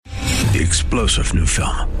The explosive new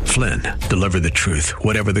film, Flynn, deliver the truth,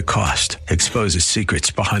 whatever the cost, exposes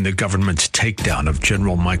secrets behind the government's takedown of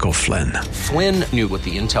General Michael Flynn. Flynn knew what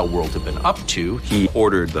the intel world had been up to. He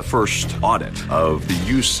ordered the first audit of the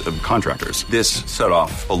use of contractors. This set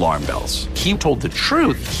off alarm bells. He told the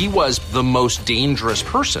truth. He was the most dangerous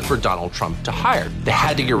person for Donald Trump to hire. They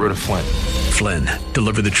had to get rid of Flynn. Flynn,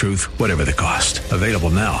 deliver the truth, whatever the cost. Available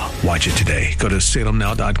now. Watch it today. Go to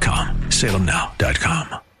salemnow.com.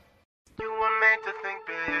 salemnow.com. To think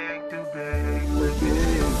big, too big,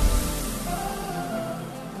 big.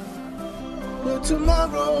 But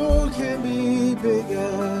tomorrow can be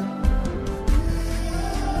bigger.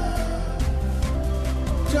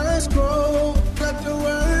 Just grow, let the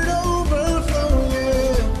word overflow,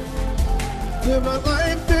 yeah. Live a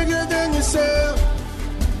life bigger than yourself.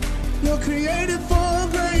 You're created for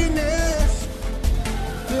greatness.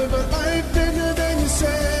 Live a life bigger than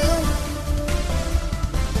yourself.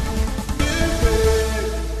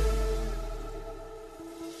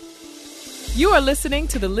 You are listening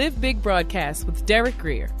to the Live Big broadcast with Derek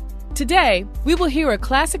Grier. Today, we will hear a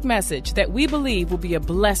classic message that we believe will be a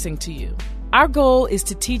blessing to you. Our goal is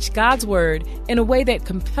to teach God's Word in a way that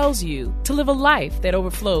compels you to live a life that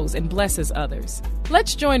overflows and blesses others.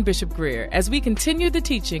 Let's join Bishop Grier as we continue the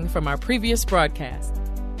teaching from our previous broadcast.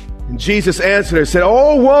 And Jesus answered her and said,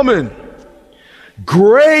 "Oh, woman,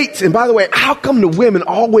 great." And by the way, how come the women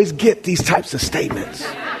always get these types of statements?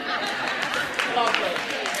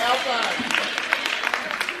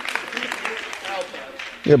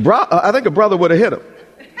 Yeah, I think a brother would have hit him.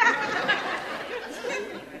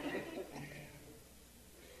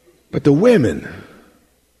 But the women,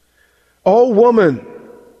 "Oh, woman,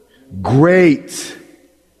 great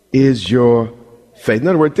is your faith." In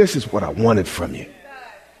other words, this is what I wanted from you.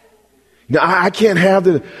 Now, I can't have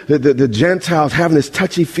the Gentiles having this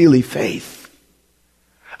touchy-feely faith.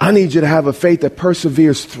 I need you to have a faith that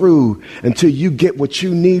perseveres through until you get what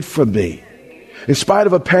you need from me. In spite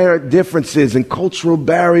of apparent differences and cultural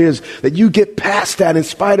barriers, that you get past that in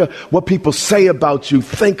spite of what people say about you,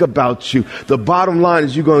 think about you. The bottom line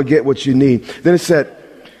is you're going to get what you need. Then it said,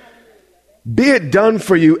 "Be it done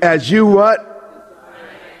for you as you" what?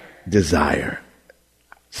 Desire.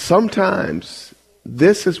 Sometimes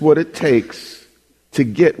this is what it takes to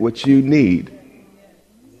get what you need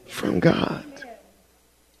from God.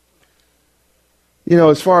 You know,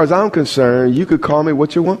 as far as I'm concerned, you could call me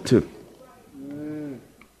what you want to.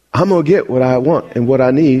 I'm going to get what I want and what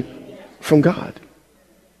I need from God.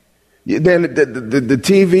 Then the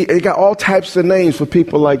TV, it got all types of names for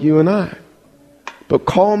people like you and I. But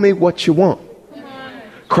call me what you want.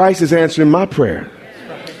 Christ is answering my prayer.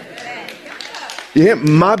 You hear?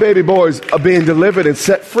 My baby boys are being delivered and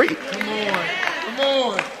set free. Come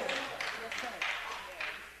on.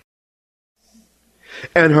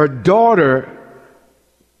 And her daughter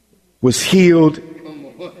was healed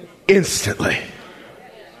instantly.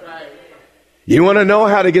 You want to know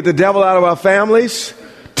how to get the devil out of our families?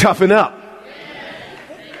 Toughen up.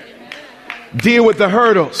 Deal with the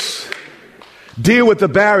hurdles. Deal with the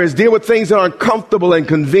barriers. Deal with things that are uncomfortable and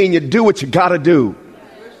convenient. Do what you got to do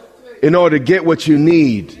in order to get what you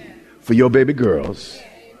need for your baby girls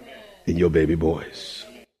and your baby boys.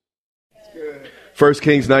 1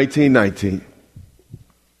 Kings 19:19.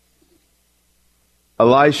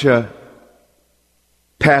 Elisha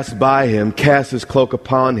passed by him, cast his cloak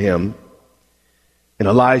upon him. And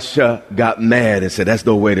Elisha got mad and said, "That's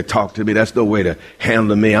no way to talk to me. That's no way to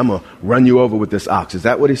handle me. I'm going to run you over with this ox." Is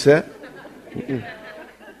that what he said?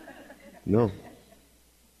 No.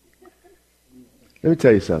 Let me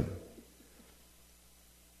tell you something.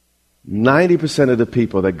 90% of the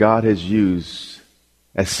people that God has used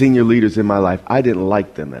as senior leaders in my life, I didn't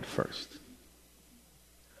like them at first.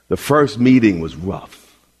 The first meeting was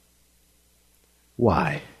rough.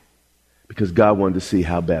 Why? Because God wanted to see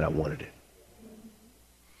how bad I wanted it.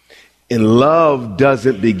 And love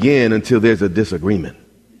doesn't begin until there's a disagreement.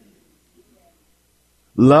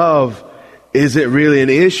 Love isn't really an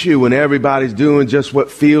issue when everybody's doing just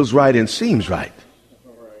what feels right and seems right.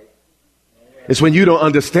 It's when you don't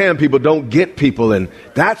understand people, don't get people, and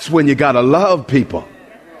that's when you gotta love people.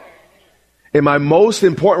 In my most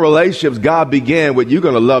important relationships, God began with, you're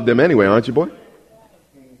gonna love them anyway, aren't you, boy?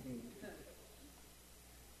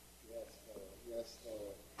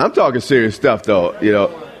 I'm talking serious stuff, though, you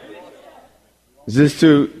know. Is this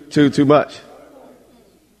too much?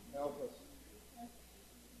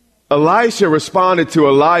 Elisha responded to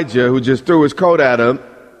Elijah, who just threw his coat at him,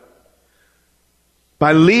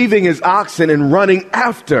 by leaving his oxen and running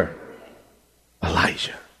after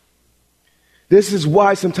Elijah. This is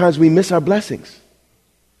why sometimes we miss our blessings.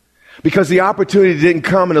 Because the opportunity didn't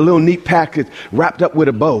come in a little neat package wrapped up with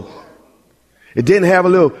a bow. It didn't have a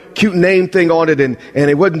little cute name thing on it, and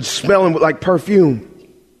it wasn't smelling like perfume.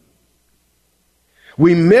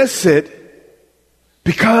 We miss it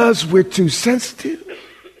because we're too sensitive.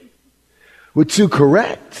 We're too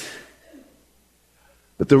correct.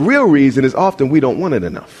 But the real reason is often we don't want it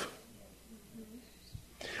enough.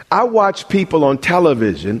 I watch people on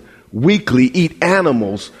television weekly eat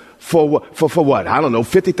animals for what? I don't know,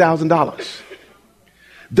 $50,000.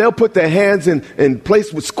 They'll put their hands in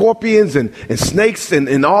place with scorpions and snakes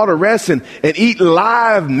and all the rest and eat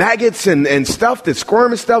live maggots and stuff that's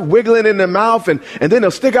squirming stuff, wiggling in their mouth, and then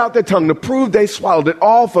they'll stick out their tongue to prove they swallowed it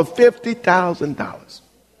all for $50,000.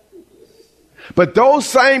 But those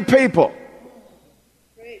same people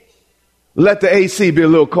let the AC be a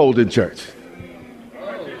little cold in church.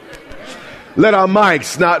 Let our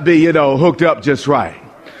mics not be, hooked up just right.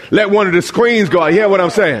 Let one of the screens go. You hear what I'm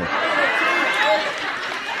saying?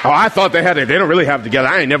 Oh, I thought they had it. They don't really have it together.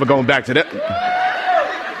 I ain't never going back to that.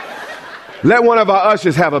 Let one of our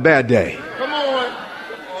ushers have a bad day. Come on.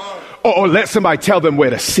 Or let somebody tell them where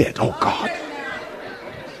to sit. Oh, God.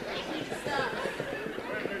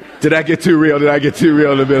 Did I get too real? Did I get too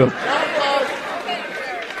real in the middle?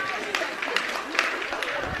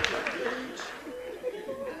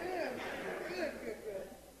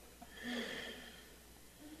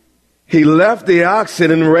 He left the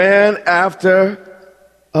oxen and ran after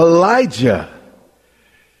Elijah.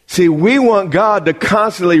 See, we want God to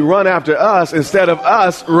constantly run after us instead of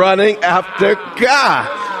us running after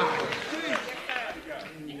God.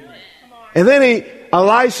 And then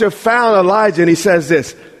Elisha found Elijah and he says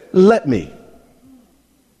this, let me.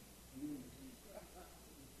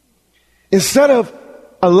 Instead of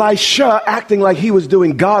Elisha acting like he was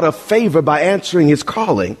doing God a favor by answering his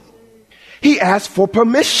calling, he asked for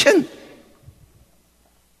permission.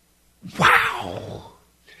 Wow.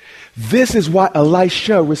 This is why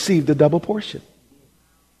Elisha received the double portion.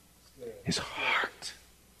 His heart.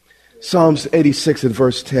 Psalms 86 and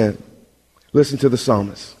verse 10. Listen to the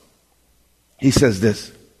psalmist. He says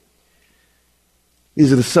this.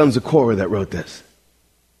 These are the sons of Korah that wrote this.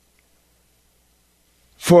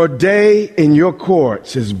 For a day in your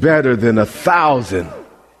courts is better than 1,000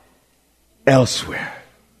 elsewhere.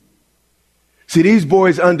 See, these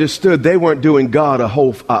boys understood they weren't doing God a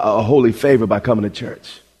holy favor by coming to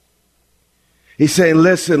church. He's saying,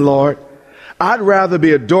 listen, Lord, I'd rather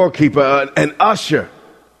be a doorkeeper, an usher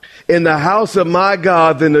in the house of my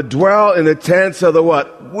God than to dwell in the tents of the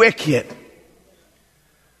what? Wicked.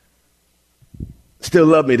 Still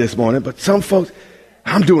love me this morning, but some folks,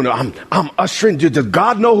 I'm ushering. Does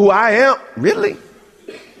God know who I am? Really?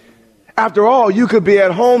 After all, you could be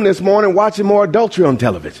at home this morning watching more adultery on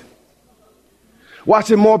television.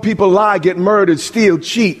 Watching more people lie, get murdered, steal,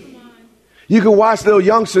 cheat. You can watch little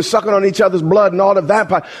youngsters sucking on each other's blood and all the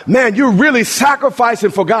vampire. Man, you're really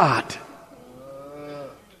sacrificing for God.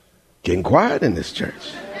 Getting quiet in this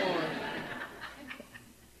church.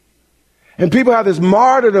 And people have this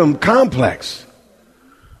martyrdom complex.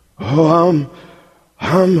 Oh,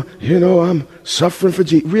 I'm suffering for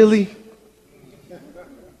Jesus. Really?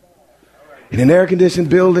 In an air-conditioned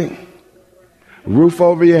building, roof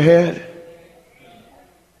over your head.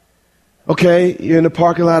 Okay, you're in the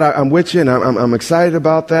parking lot. I'm with you, and I'm excited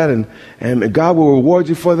about that, and God will reward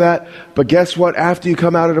you for that. But guess what? After you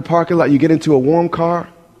come out of the parking lot, you get into a warm car.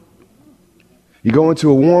 You go into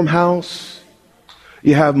a warm house.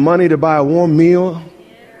 You have money to buy a warm meal.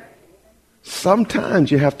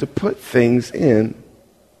 Sometimes you have to put things in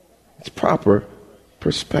its proper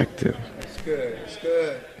perspective. It's good. It's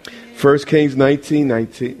good. 1 Kings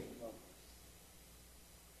 19:19.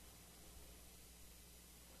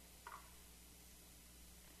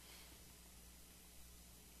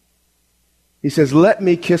 He says, let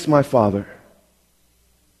me kiss my father.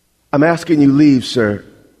 I'm asking you leave, sir,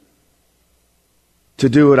 to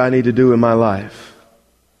do what I need to do in my life.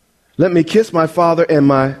 Let me kiss my father and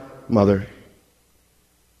my mother.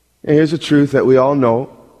 And here's the truth that we all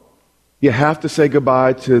know. You have to say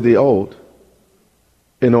goodbye to the old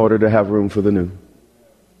in order to have room for the new. And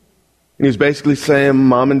he was basically saying,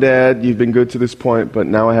 Mom and Dad, you've been good to this point, but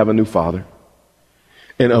now I have a new father.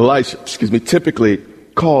 And Elisha, typically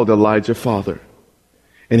called Elijah father.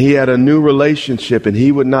 And he had a new relationship, and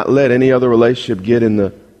he would not let any other relationship get in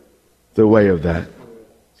the way of that.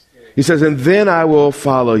 He says, and then I will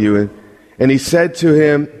follow you. And he said to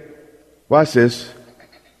him, watch this.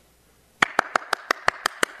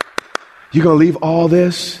 You're going to leave all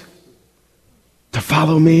this to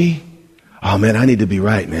follow me? Oh man, I need to be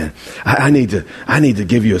right, man. I need to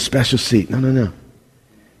give you a special seat. No.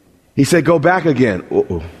 He said, go back again.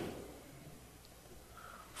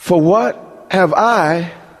 For what have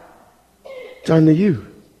I done to you?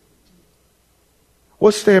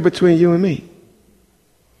 What's there between you and me?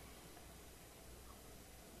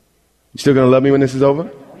 You still going to love me when this is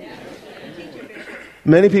over?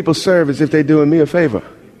 Many people serve as if they're doing me a favor.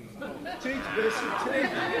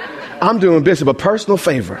 I'm doing Bishop a personal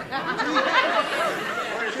favor.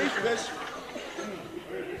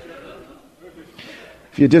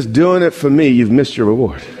 If you're just doing it for me, you've missed your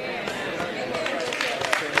reward.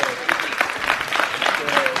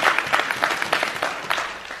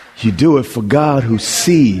 You do it for God who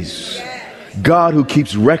sees, God who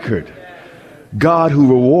keeps record, God who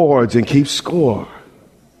rewards and keeps score.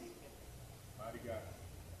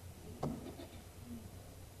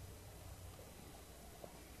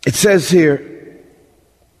 It says here,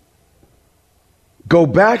 go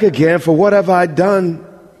back again, for what have I done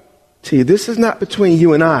to you? This is not between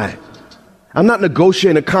you and I. I'm not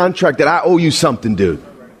negotiating a contract that I owe you something, dude.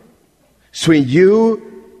 It's between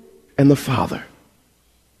you and the Father.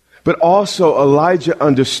 But also Elijah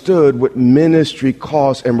understood what ministry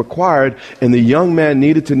cost and required, and the young man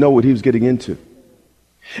needed to know what he was getting into.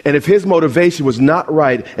 And if his motivation was not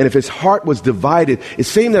right, and if his heart was divided, it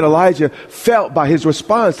seemed that Elijah felt by his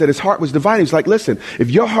response that his heart was divided. He's like, listen,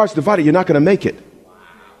 if your heart's divided, you're not going to make it.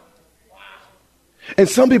 And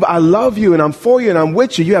some people, I love you and I'm for you and I'm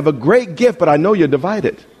with you. You have a great gift, but I know you're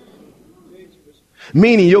divided.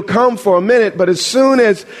 Meaning you'll come for a minute, but as soon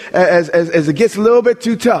as it gets a little bit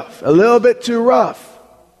too tough, a little bit too rough,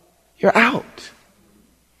 you're out.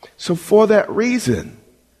 So for that reason,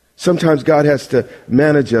 sometimes God has to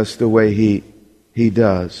manage us the way he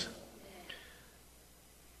does.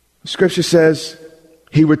 Scripture says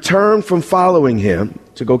he returned from following him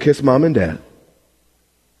to go kiss mom and dad.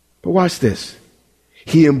 But watch this.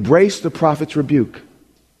 He embraced the prophet's rebuke.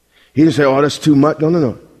 He didn't say, oh, that's too much.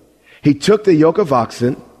 No. He took the yoke of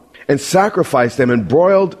oxen and sacrificed them and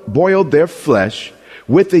boiled their flesh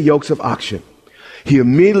with the yokes of oxen. He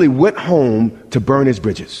immediately went home to burn his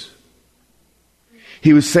bridges.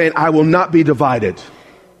 He was saying, I will not be divided.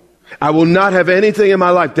 I will not have anything in my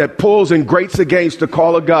life that pulls and grates against the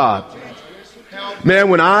call of God. Man,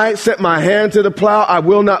 when I set my hand to the plow, I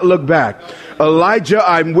will not look back. Elijah,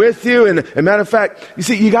 I'm with you. And matter of fact, you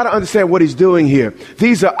see, you got to understand what he's doing here.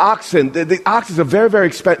 These are oxen. The oxen are very, very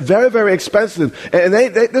expensive. And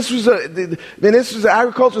this was an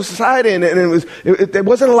agricultural society, and there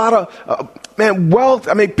wasn't a lot of wealth.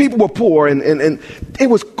 I mean, people were poor, and it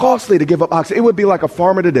was costly to give up oxen. It would be like a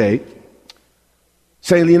farmer today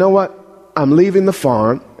saying, you know what? I'm leaving the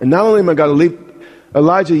farm, and not only am I going to leave.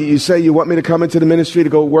 Elijah, you say you want me to come into the ministry to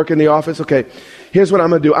go work in the office? Okay, here's what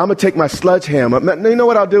I'm going to do. I'm going to take my sledgehammer. You know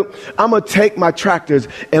what I'll do? I'm going to take my tractors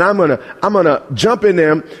and I'm going to jump in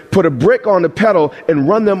them, put a brick on the pedal and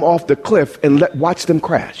run them off the cliff and watch them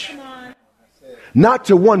crash. Not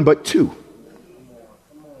to one, but two.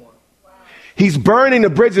 He's burning the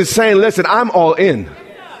bridges saying, listen, I'm all in.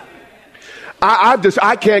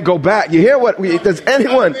 I can't go back. You hear does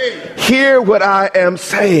anyone hear what I am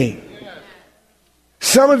saying?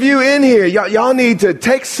 Some of you in here, y'all need to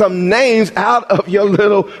take some names out of your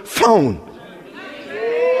little phone.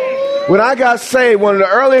 When I got saved, one of the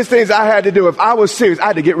earliest things I had to do, if I was serious, I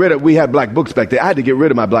had to get rid of, we had black books back there. I had to get rid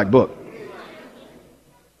of my black book.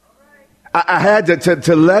 I had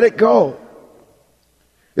to let it go.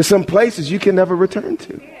 There's some places you can never return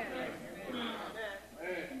to.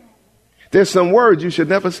 There's some words you should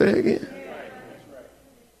never say again.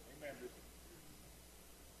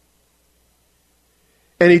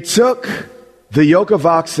 And he took the yoke of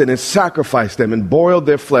oxen and sacrificed them and boiled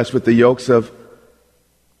their flesh with the yokes of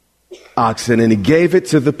oxen, and he gave it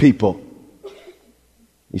to the people.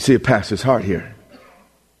 You see a pastor's heart here.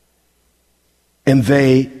 And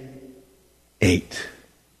they ate.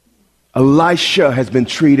 Elisha has been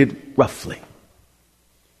treated roughly.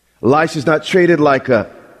 Elisha's not treated like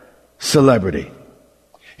a celebrity.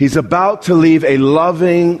 He's about to leave a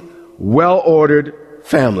loving, well-ordered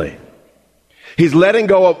family. He's letting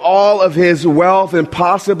go of all of his wealth and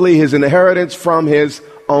possibly his inheritance from his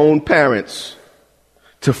own parents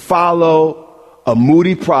to follow a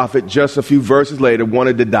moody prophet just a few verses later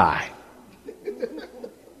wanted to die.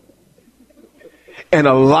 And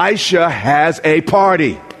Elisha has a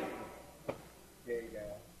party.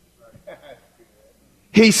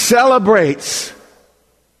 He celebrates.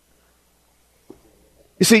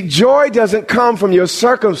 You see, joy doesn't come from your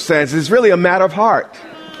circumstances. It's really a matter of heart.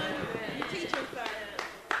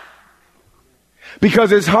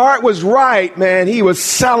 Because his heart was right, man, he was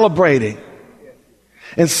celebrating.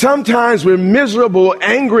 And sometimes we're miserable,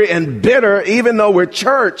 angry, and bitter, even though we're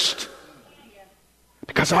churched.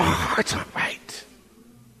 Because our hearts aren't right.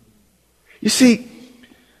 You see,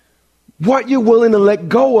 what you're willing to let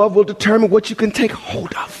go of will determine what you can take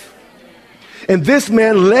hold of. And this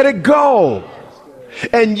man let it go.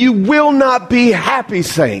 And you will not be happy,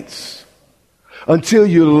 saints, until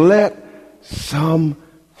you let some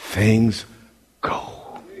things go.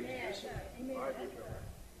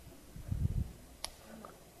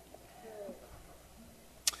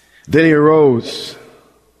 Then he arose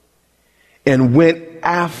and went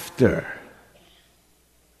after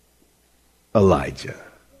Elijah.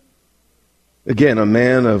 Again, a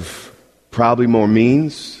man of probably more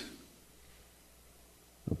means,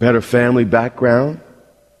 a better family background,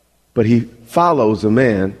 but he follows a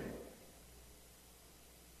man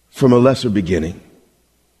from a lesser beginning.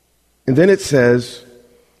 And then it says,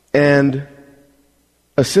 and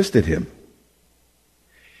assisted him.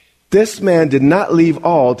 This man did not leave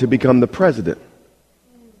all to become the president.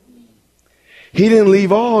 He didn't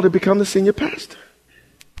leave all to become the senior pastor.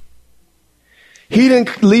 He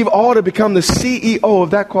didn't leave all to become the CEO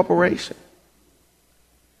of that corporation.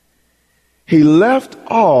 He left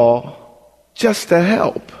all just to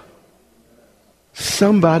help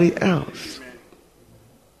somebody else.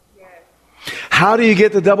 How do you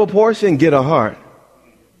get the double portion? Get a heart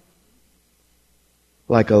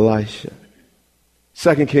like Elisha.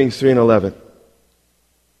 2 Kings 3:11.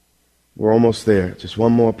 We're almost there. Just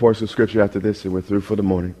one more portion of scripture after this and we're through for the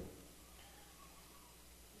morning.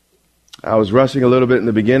 I was rushing a little bit in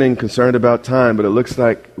the beginning, concerned about time, but it looks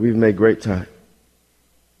like we've made great time.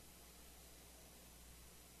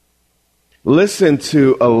 Listen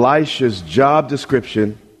to Elisha's job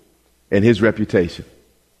description and his reputation.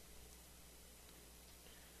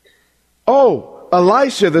 Oh,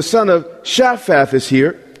 Elisha, the son of Shaphat, is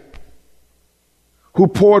here, who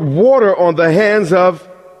poured water on the hands of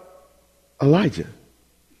Elijah.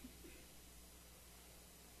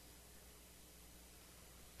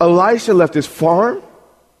 Elisha left his farm,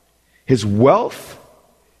 his wealth,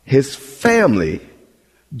 his family,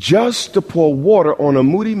 just to pour water on a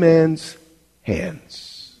moody man's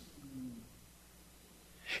hands.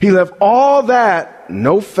 He left all that,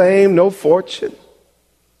 no fame, no fortune,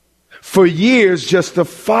 for years just to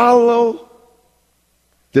follow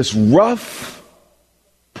this rough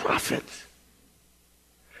prophet,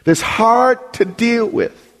 this hard to deal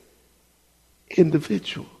with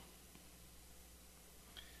individual.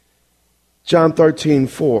 John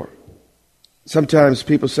 13:4. Sometimes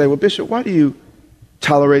people say, well, Bishop, why do you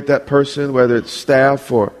tolerate that person, whether it's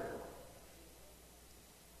staff or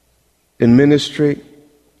in ministry?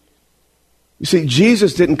 You see,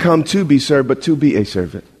 Jesus didn't come to be served, but to be a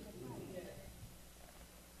servant.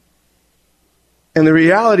 And the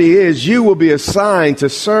reality is you will be assigned to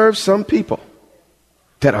serve some people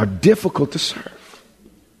that are difficult to serve.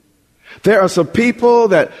 There are some people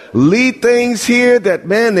that lead things here that,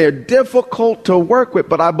 man, they're difficult to work with,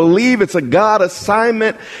 but I believe it's a God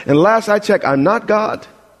assignment. And last I checked, I'm not God.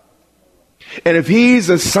 And if he's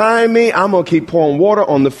assigned me, I'm going to keep pouring water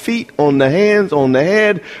on the feet, on the hands, on the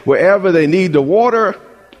head, wherever they need the water.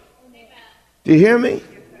 Do you hear me?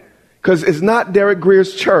 Because it's not Derek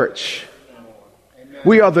Greer's church.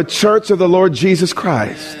 We are the church of the Lord Jesus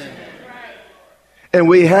Christ. And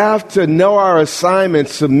we have to know our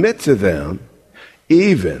assignments, submit to them,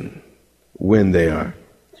 even when they are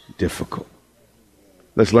difficult.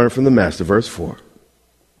 Let's learn from the Master. Verse 4.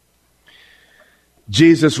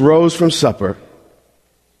 Jesus rose from supper.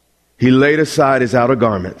 He laid aside his outer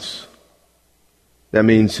garments. That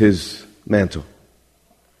means his mantle.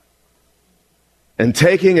 And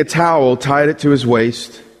taking a towel, tied it to his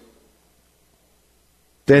waist.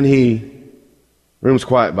 Then room's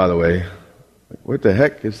quiet, by the way. What the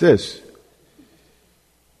heck is this?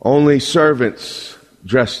 Only servants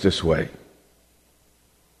dress this way.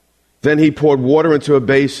 Then he poured water into a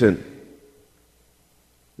basin.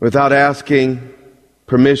 Without asking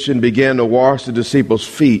permission, began to wash the disciples'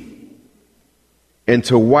 feet and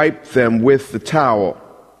to wipe them with the towel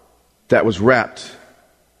that was wrapped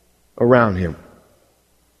around him.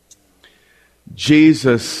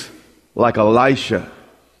 Jesus, like Elisha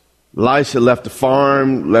left the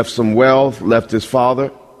farm, left some wealth, left his father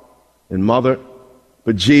and mother.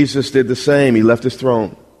 But Jesus did the same. He left his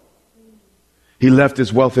throne. He left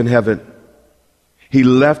his wealth in heaven. He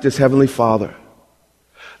left his heavenly Father.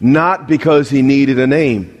 Not because he needed a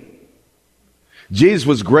name. Jesus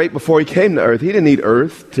was great before he came to earth. He didn't need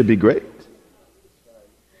earth to be great.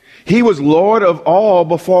 He was Lord of all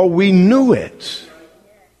before we knew it.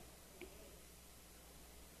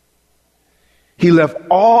 He left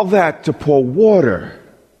all that to pour water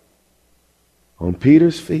on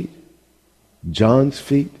Peter's feet, John's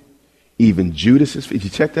feet, even Judas's feet. Did you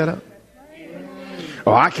check that out?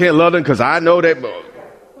 Oh, I can't love them because I know that.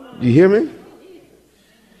 You hear me?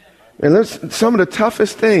 And that's some of the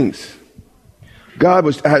toughest things.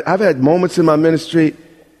 I've had moments in my ministry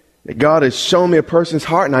that God has shown me a person's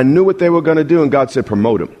heart and I knew what they were going to do, and God said,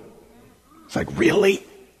 promote them. It's like, really?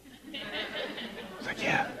 It's like,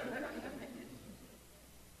 yeah.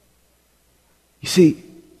 You see,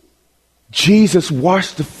 Jesus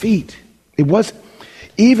washed the feet. It was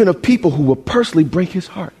even of people who will personally break his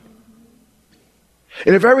heart.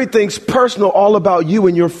 And if everything's personal, all about you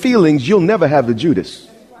and your feelings, you'll never have the Judas.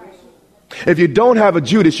 If you don't have a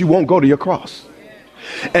Judas, you won't go to your cross.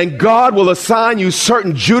 And God will assign you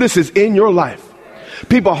certain Judases in your life.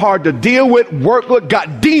 People hard to deal with, work with,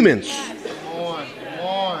 got demons.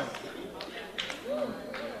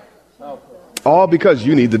 All because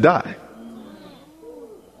you need to die.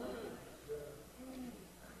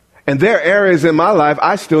 And there are areas in my life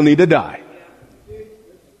I still need to die.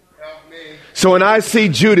 So when I see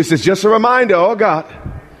Judas, it's just a reminder, oh God,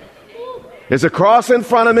 there's a cross in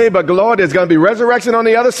front of me, but Lord, there's going to be resurrection on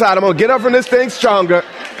the other side. I'm going to get up from this thing stronger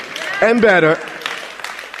and better.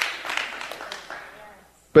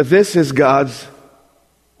 But this is God's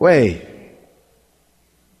way.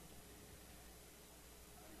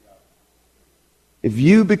 If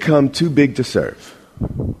you become too big to serve,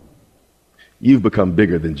 you've become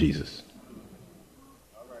bigger than Jesus.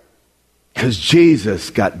 Because Jesus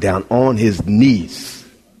got down on his knees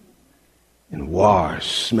and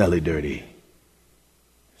washed smelly, dirty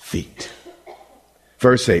feet.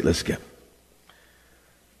 Verse 8, let's skip.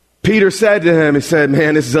 Peter said to him, he said,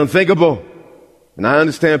 man, this is unthinkable. And I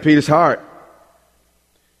understand Peter's heart.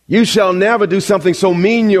 You shall never do something so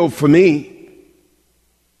menial for me.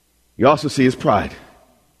 You also see his pride.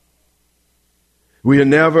 We are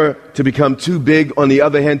never to become too big, on the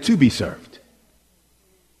other hand, to be served.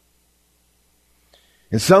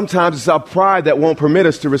 And sometimes it's our pride that won't permit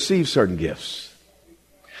us to receive certain gifts.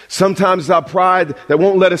 Sometimes it's our pride that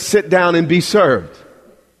won't let us sit down and be served.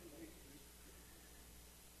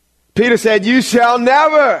 Peter said, you shall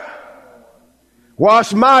never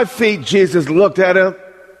wash my feet. Jesus looked at him.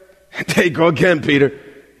 There you go again, Peter.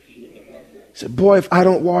 He said, boy, if I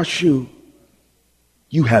don't wash you,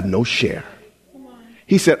 you have no share.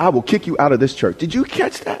 He said, I will kick you out of this church. Did you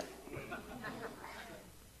catch that?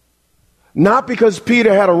 Not because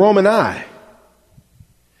Peter had a Roman eye.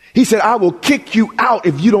 He said, I will kick you out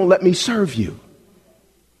if you don't let me serve you.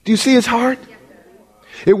 Do you see his heart?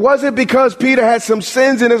 It wasn't because Peter had some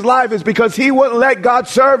sins in his life. It's because he wouldn't let God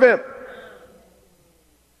serve him.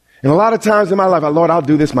 And a lot of times in my life, Lord, I'll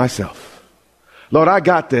do this myself. Lord, I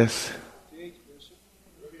got this.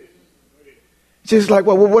 Just like,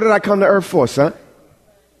 well, what did I come to earth for, son?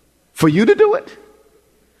 For you to do it?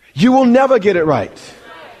 You will never get it right.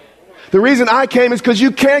 The reason I came is because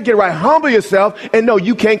you can't get it right. Humble yourself and know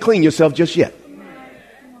you can't clean yourself just yet.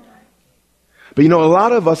 But you know, a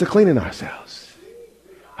lot of us are cleaning ourselves.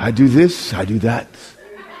 I do this, I do that.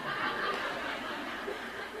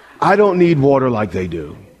 I don't need water like they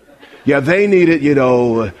do. Yeah, they need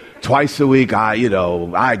it, twice a week.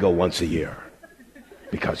 I go once a year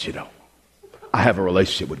because, I have a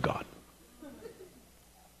relationship with God.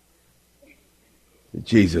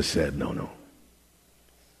 Jesus said, no.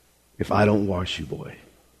 If I don't wash you, boy,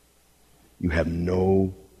 you have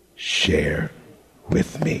no share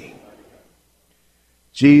with me.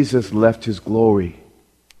 Jesus left his glory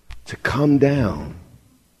to come down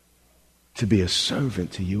to be a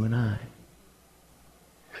servant to you and I.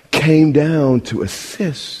 Came down to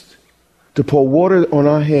assist, to pour water on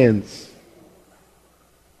our hands,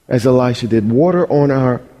 as Elisha did, water on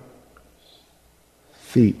our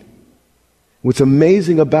feet. What's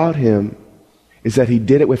amazing about him is that he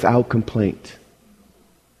did it without complaint.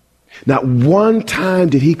 Not one time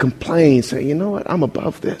did he complain, say, you know what, I'm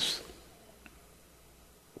above this.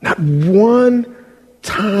 Not one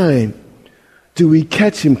time do we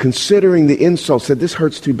catch him considering the insult, said, this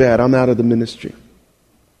hurts too bad, I'm out of the ministry.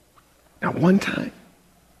 Not one time.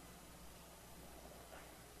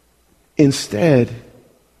 Instead,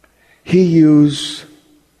 he used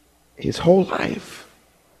his whole life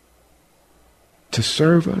to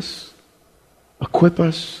serve us, equip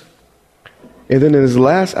us, and then in his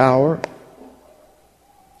last hour,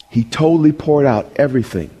 he totally poured out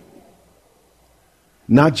everything.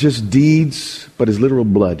 Not just deeds, but his literal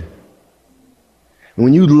blood. And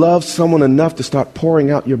when you love someone enough to start pouring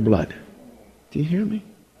out your blood, do you hear me?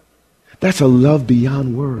 That's a love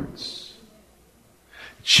beyond words.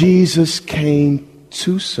 Jesus came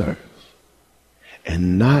to serve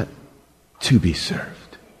and not to be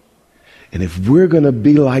served. And if we're going to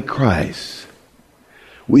be like Christ,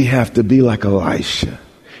 we have to be like Elisha.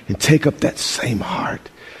 and take up that same heart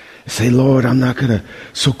and say, Lord, I'm not going to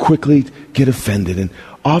so quickly get offended. And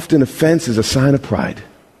often offense is a sign of pride.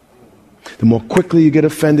 The more quickly you get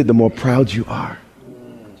offended, the more proud you are.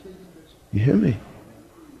 You hear me?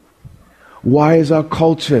 Why is our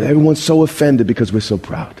culture, everyone's so offended? Because we're so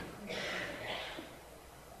proud.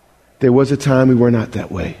 There was a time we were not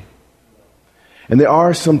that way. And there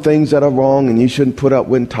are some things that are wrong and you shouldn't put up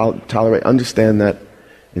with and tolerate. Understand that.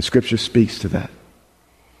 And Scripture speaks to that.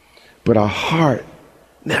 But our heart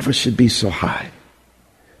never should be so high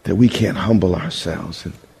that we can't humble ourselves.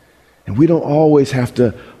 And we don't always have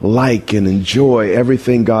to like and enjoy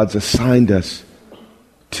everything God's assigned us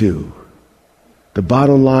to. The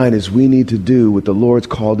bottom line is we need to do what the Lord's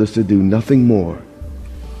called us to do, nothing more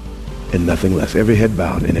and nothing less. Every head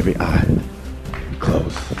bowed and every eye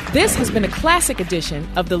closed. This has been a classic edition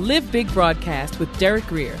of the Live Big broadcast with Derek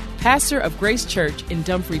Grier, pastor of Grace Church in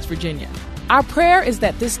Dumfries, Virginia. Our prayer is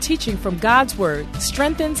that this teaching from God's Word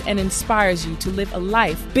strengthens and inspires you to live a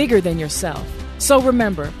life bigger than yourself. So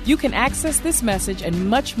remember, you can access this message and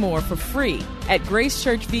much more for free at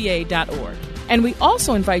gracechurchva.org. And we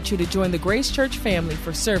also invite you to join the Grace Church family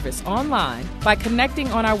for service online by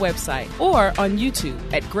connecting on our website or on YouTube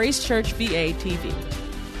at Grace Church VA TV.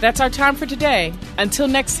 That's our time for today. Until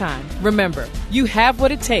next time, remember, you have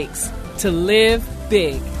what it takes to live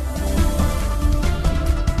big.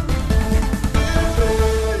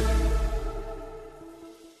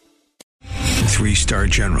 Three-star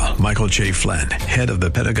General Michael J. Flynn, head of the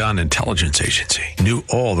Pentagon Intelligence Agency, knew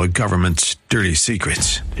all the government's dirty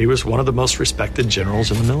secrets. He was one of the most respected generals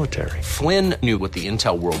in the military. Flynn knew what the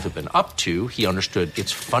intel world had been up to. He understood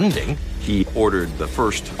its funding. He ordered the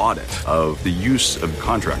first audit of the use of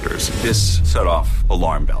contractors. This set off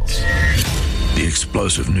alarm bells. The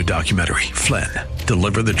explosive new documentary, Flynn,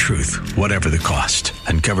 Deliver the Truth, Whatever the Cost,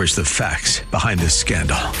 uncovers the facts behind this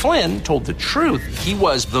scandal. Flynn told the truth. He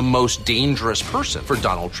was the most dangerous person for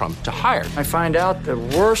Donald Trump to hire. I find out the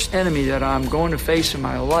worst enemy that I'm going to face in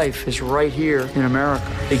my life is right here in America.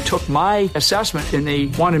 They took my assessment and they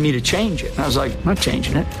wanted me to change it. And I was like, I'm not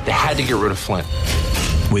changing it. They had to get rid of Flynn.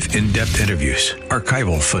 With in-depth interviews,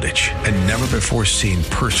 archival footage, and never-before-seen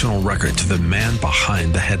personal records of the man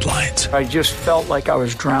behind the headlines. I just felt like I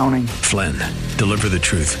was drowning. Flynn, Deliver the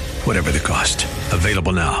Truth, Whatever the Cost.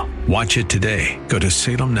 Available now. Watch it today. Go to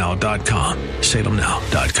salemnow.com.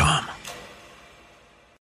 salemnow.com.